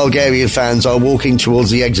of the Bulgarian fans are walking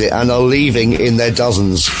towards the exit and are leaving in their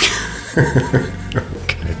dozens. Okay.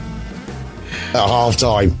 At half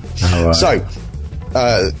time. All right. So,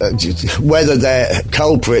 whether they're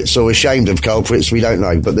culprits or ashamed of culprits, we don't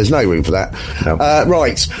know, but there's no room for that. No.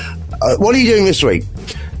 Right. What are you doing this week?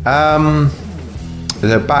 They're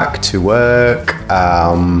back to work.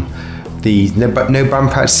 The no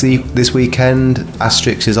band practice this weekend.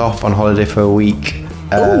 Asterix is off on holiday for a week.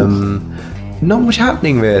 Not much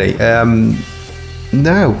happening really.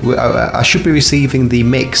 No, I should be receiving the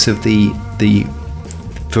mix of the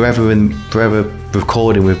forever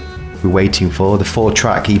recording we're waiting for, the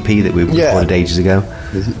 4-track EP that we recorded ages ago.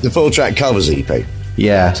 The 4-track covers EP.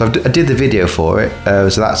 Yeah, so I did the video for it,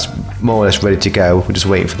 so that's more or less ready to go. We're just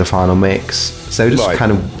waiting for the final mix. So just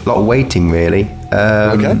kind of a lot of waiting really.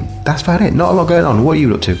 Okay. That's about it. Not a lot going on. What are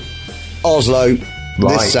you up to? Oslo.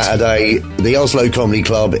 Right. This Saturday, the Oslo Comedy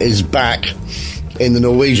Club is back in the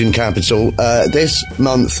Norwegian capital. This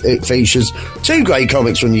month it features 2 great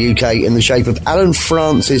comics from the UK in the shape of Alan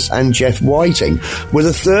Francis and Jeff Whiting, with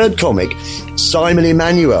a third comic, Simon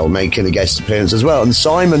Emanuel, making a guest appearance as well. And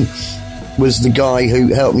Simon was the guy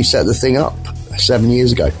who helped me set the thing up 7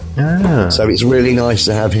 years ago. So it's really nice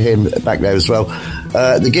to have him back there as well.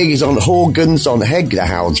 The gig is on Horgans on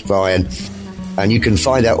Hegdehavnsveien, and you can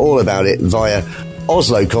find out all about it via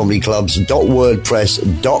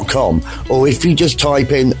oslocomedyclubs.wordpress.com, or if you just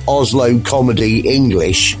type in Oslo Comedy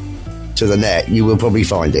English to the net, you will probably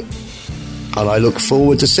find it. And I look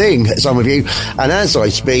forward to seeing some of you. And as I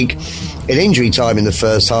speak, in injury time in the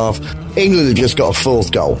first half, England have just got a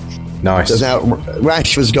 4th goal. Nice. So now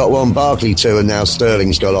Rashford's got one, Barkley 2, and now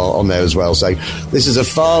Sterling's got on there as well. So this is a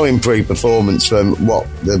far improved performance from what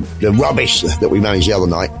the rubbish that we managed the other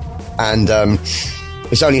night. And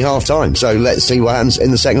it's only half time, so let's see what happens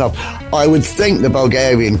in the second half. I would think the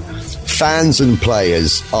Bulgarian fans and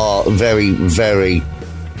players are very, very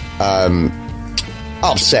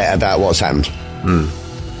upset about what's happened.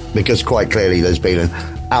 Because quite clearly there's been an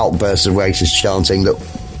outburst of racist chanting that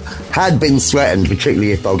had been threatened,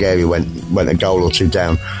 particularly if Bulgaria went a goal or 2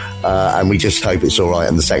 down. And we just hope it's all right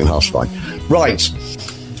and the second half's fine. Right.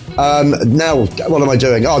 Now, what am I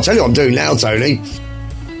doing? Oh, I'll tell you what I'm doing now, Tony.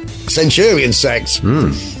 Centurion Sect.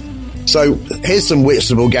 So here's some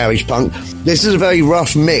Whitstable garage punk. This is a very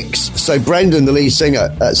rough mix. So Brendan, the lead singer,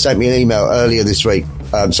 sent me an email earlier this week.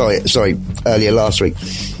 Earlier last week,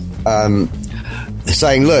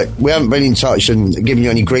 saying, "Look, we haven't been in touch and given you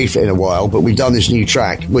any grief in a while, but we've done this new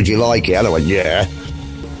track. Would you like it?" And I went, "Yeah."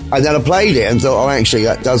 And then I played it and thought, "Oh, actually,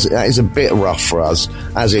 that is a bit rough for us,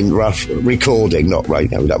 as in rough recording, not right.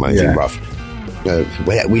 No, we don't mind anything rough.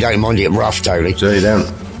 We don't mind it rough, Tony. So you don't."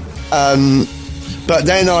 But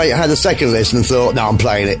then I had a second listen and thought, no, I'm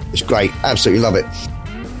playing it. It's great. Absolutely love it.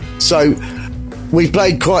 So we've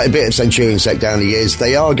played quite a bit of Centurion Sect down the years.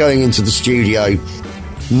 They are going into the studio,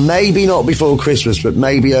 maybe not before Christmas, but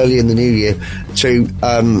maybe early in the new year, to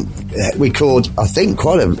record, I think,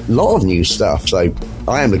 quite a lot of new stuff. So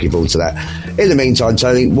I am looking forward to that. In the meantime,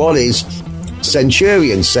 Tony, what is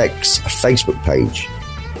Centurion Sect's Facebook page?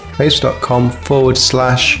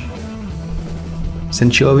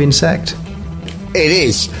 Facebook.com/Centurion Sect. It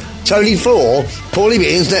is Tony 4, Paulie B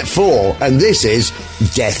Internet 4, and this is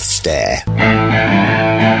Death Stare.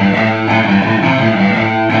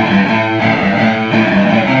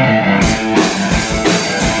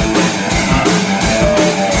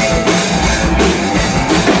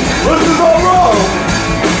 This is all wrong.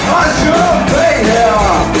 I should have been here.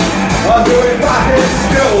 I'm doing back in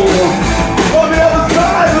school on the other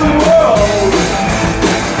side of the world.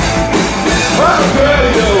 How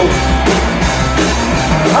dare you?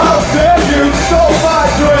 How dare you stole my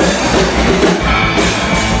drink?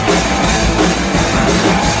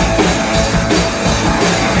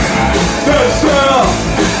 Death stare.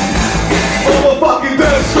 Oh, a fucking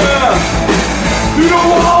death stare. You don't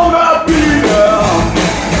wanna be there.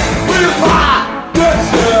 With my death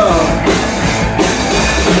stare.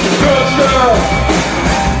 Death stare.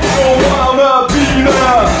 You don't wanna be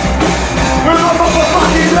there. With my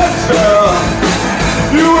motherfucking death stare.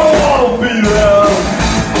 You don't wanna be there.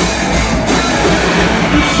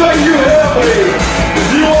 You say you hear me,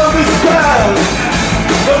 you understand.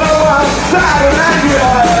 But now how sad and angry I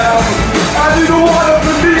am. And you don't wanna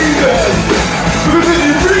believe it. Because if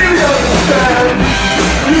you really understand,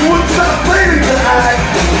 you wouldn't stop failing to act.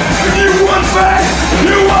 If you would back,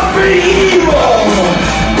 you would be evil.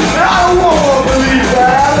 And I don't wanna believe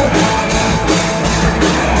that.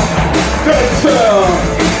 Death stare.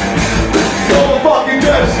 You're a fucking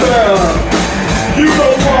death stare. You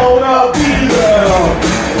don't wanna be there.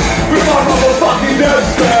 With my motherfucking death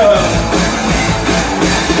stare.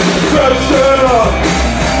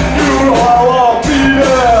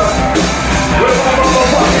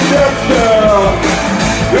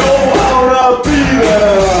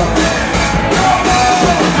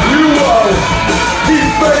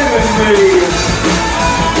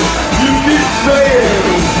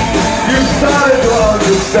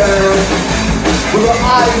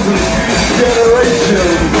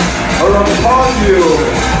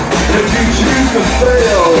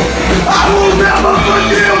 fail. I will never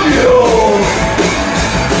forgive you.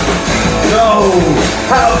 No,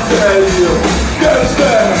 how dare you?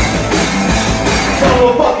 Dexter,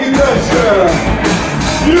 motherfucking Dexter.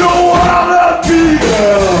 You don't wanna be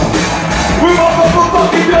there. With my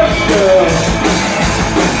motherfucking Dexter.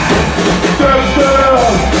 Dexter,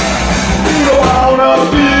 you don't wanna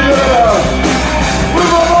be there. With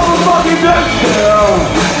my motherfucking Dexter.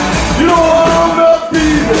 You don't wanna be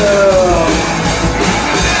there.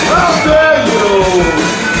 How dare you?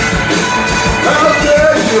 How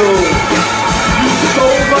dare you? You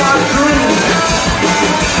stole my dreams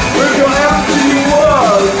with your empty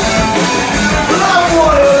words. But I'm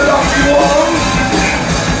one of the lucky ones.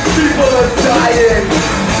 People are dying.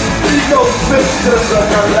 Ecosystems are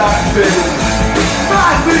collapsing.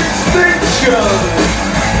 Mass extinction.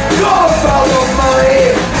 It's all about the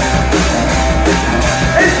money.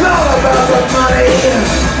 It's all about the money.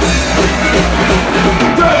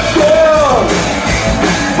 Dexter!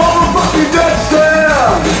 Motherfucking Dexter!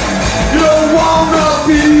 You don't wanna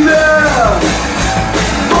be there!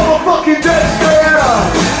 Motherfucking Dexter!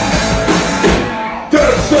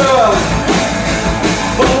 Dexter!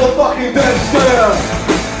 Motherfucking Dexter!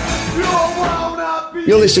 You don't wanna be.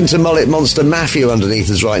 You're listening to Mullet Monster Matthew underneath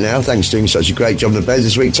us right now. Thanks for doing such a great job in the bed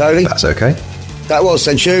this week, Tony. That's okay. That was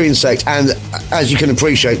Centurion Sect, and as you can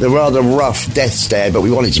appreciate, the rather rough Death Stare, but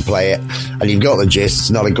we wanted to play it, and you've got the gist. It's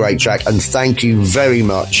not a great track, and thank you very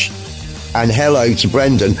much. And hello to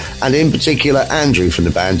Brendan, and in particular Andrew from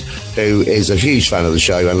the band, who is a huge fan of the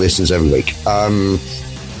show and listens every week.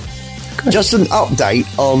 Just an update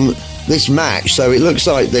on this match. So it looks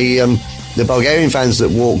like the Bulgarian fans that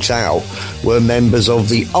walked out were members of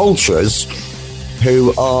the Ultras,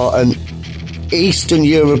 who are an Eastern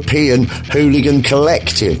European hooligan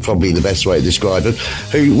collective, probably the best way to describe it,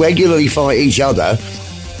 who regularly fight each other,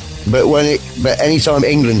 but anytime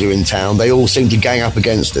England are in town, they all seem to gang up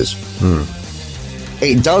against us.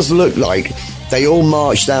 It does look like they all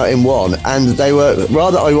marched out in one, and they were,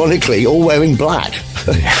 rather ironically, all wearing black.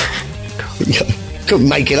 Couldn't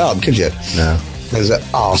make it up, could you? No. Those are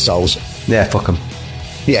arseholes. Yeah, fuck them.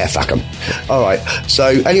 Yeah, fuck them. All right. So,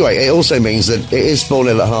 anyway, it also means that it is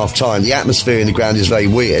 4-0 at half-time. The atmosphere in the ground is very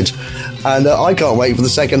weird. And I can't wait for the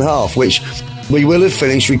second half, which we will have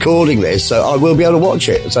finished recording this, so I will be able to watch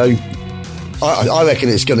it. So, I reckon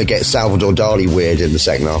it's going to get Salvador Dali weird in the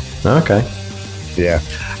second half. Okay. Yeah.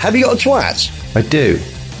 Have you got a twat? I do.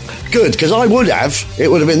 Good, because I would have.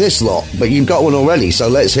 It would have been this lot, but you've got one already, so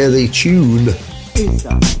let's hear the tune. It's a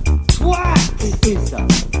twat. It's a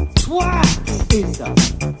twat. It's a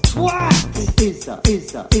twat.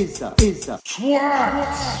 It's a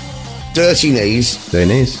twat. Dirty Knees. There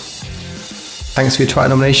it is. Thanks for your twat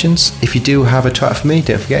nominations. If you do have a twat for me,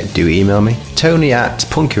 don't forget, do email me.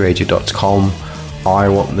 Tony@punkyradio.com. I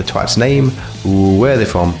want the twat's name, where they're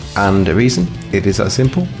from, and a reason. It is that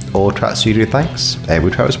simple. All twat studio thanks.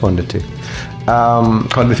 Every twat responded to.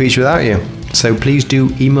 Can't be featured without you. So please do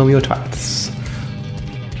email me your twats.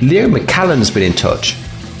 Leo McCallan's been in touch.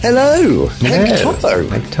 Hello. Hello.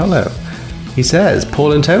 Hello. He says,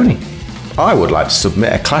 Paul and Tony, I would like to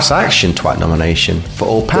submit a class action twat nomination for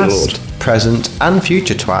all past, present and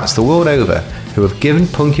future twats the world over who have given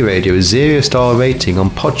Punky Radio a 0-star rating on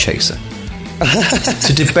Podchaser.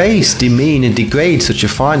 To debase, demean and degrade such a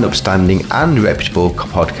fine, upstanding and reputable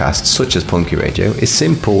podcast such as Punky Radio is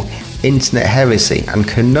simple internet heresy and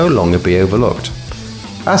can no longer be overlooked.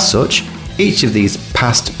 As such, each of these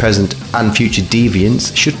past, present and future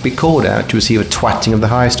deviants should be called out to receive a twatting of the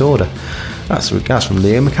highest order. That's from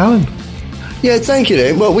Leo McCallan. Yeah, thank you,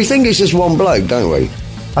 Liam. Well, we think it's just one bloke, don't we?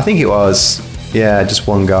 I think it was, yeah, just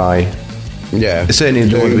one guy. Yeah. Certainly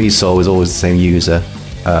the one we saw was always the same user.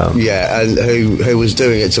 Yeah, and who was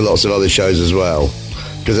doing it to lots of other shows as well.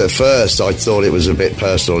 Because at first I thought it was a bit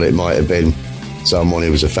personal. It might have been someone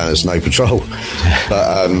who was a fan of Snow Patrol.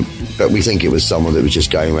 But we think it was someone that was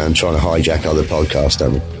just going around trying to hijack other podcasts,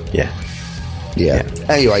 don't we? Yeah.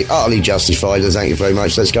 Anyway, utterly justified. Thank you very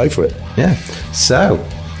much. Let's go for it. Yeah. So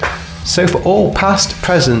for all past,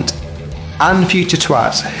 present and future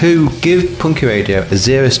twats who give Punky Radio a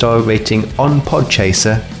 0-star rating on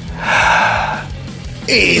Podchaser,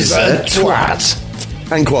 is a twat.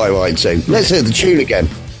 And quite right too. Let's hear the tune again.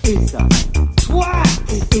 It's a twat.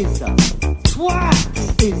 It's a twat.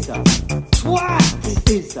 It's a twat.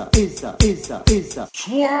 It's a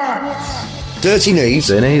twat. Dirty Knees.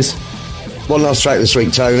 Denise. One last track this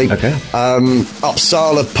week, Tony. Okay.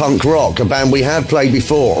 Uppsala Punk Rock, a band we have played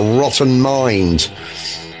before, Rotten Mind.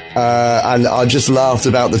 And I just laughed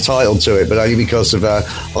about the title to it, but only because of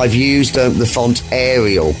I've used the font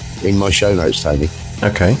Arial in my show notes, Tony.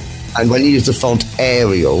 Okay. And when you use the font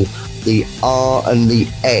Arial, the R and the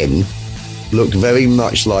N look very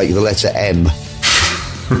much like the letter M.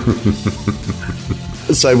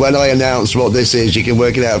 So when I announce what this is, you can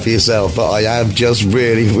work it out for yourself, but I have just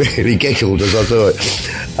really, really giggled as I saw it.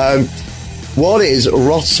 What is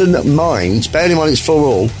Rotten Minds? Bearing in mind it's for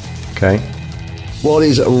all. Okay. What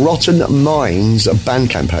is Rotten Minds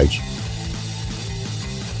Bandcamp page?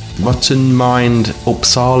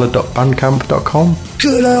 RottenMindUppsala.bandcamp.com.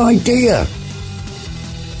 Good idea.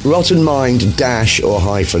 Rotten Mind dash or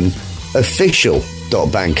hyphen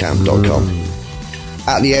official.bandcamp.com.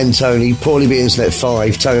 At the end, Tony, Poorly Be Internet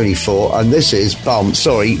 5, Tony 4, and this is Burn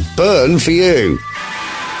for You.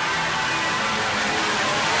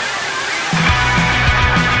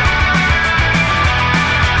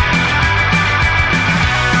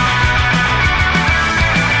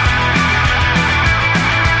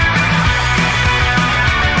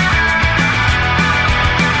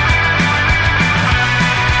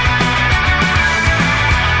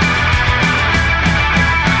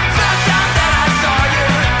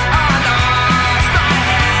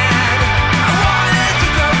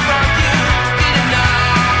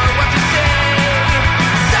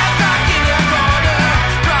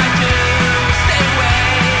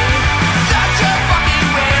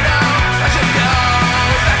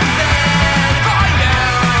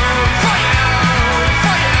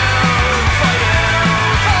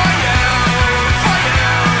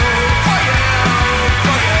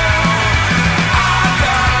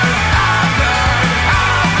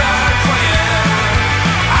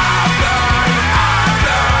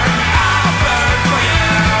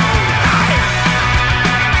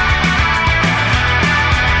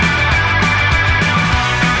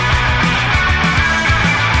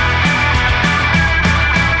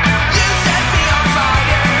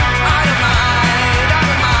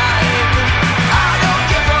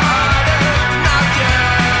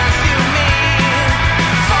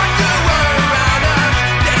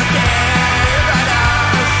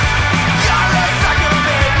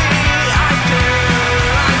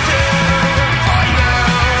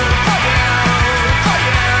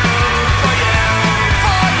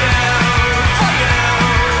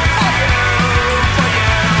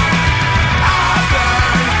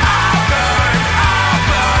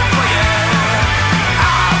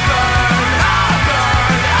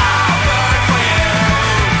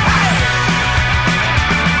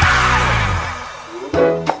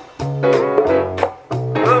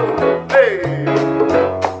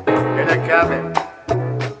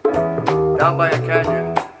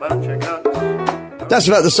 That's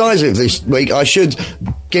about the size of it this week. I should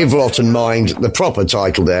give Rotten Mind the proper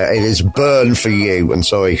title there. It is Burn for You. And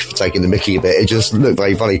sorry for taking the mickey a bit. It just looked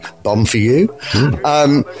very funny. Bomb for You.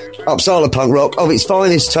 Uppsala punk rock of its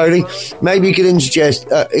finest, Tony. Maybe you could interject.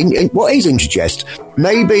 What is interject?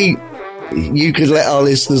 Maybe you could let our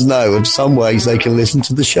listeners know of some ways they can listen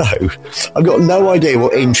to the show. I've got no idea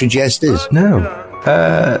what interject is. No.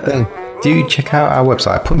 Do check out our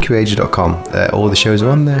website, punkyradio.com. All the shows are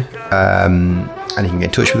on there. And you can get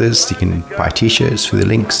in touch with us. You can buy t-shirts through the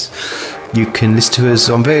links. You can listen to us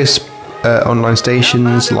on various online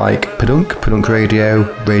stations like Padunk Radio,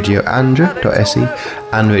 radioandra.se,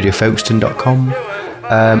 and radiofolkston.com.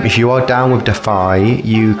 If you are down with Defy,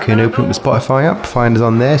 you can open up the Spotify app, find us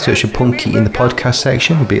on there, search for Punky in the podcast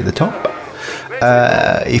section, will be at the top.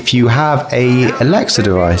 If you have a Alexa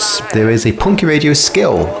device, there is a Punky Radio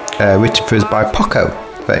skill written for us by Poco.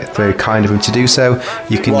 Very, very kind of him to do so.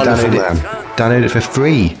 You can download it for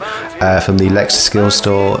free from the Alexa skill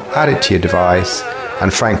store, add it to your device,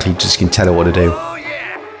 and frankly, just can tell it what to do.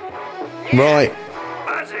 Right.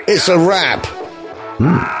 It's a wrap.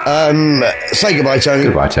 Say goodbye, Tony.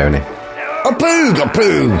 Goodbye, Tony. A poog, a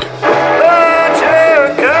poog.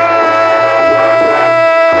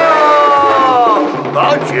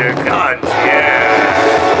 Bunch of cunts.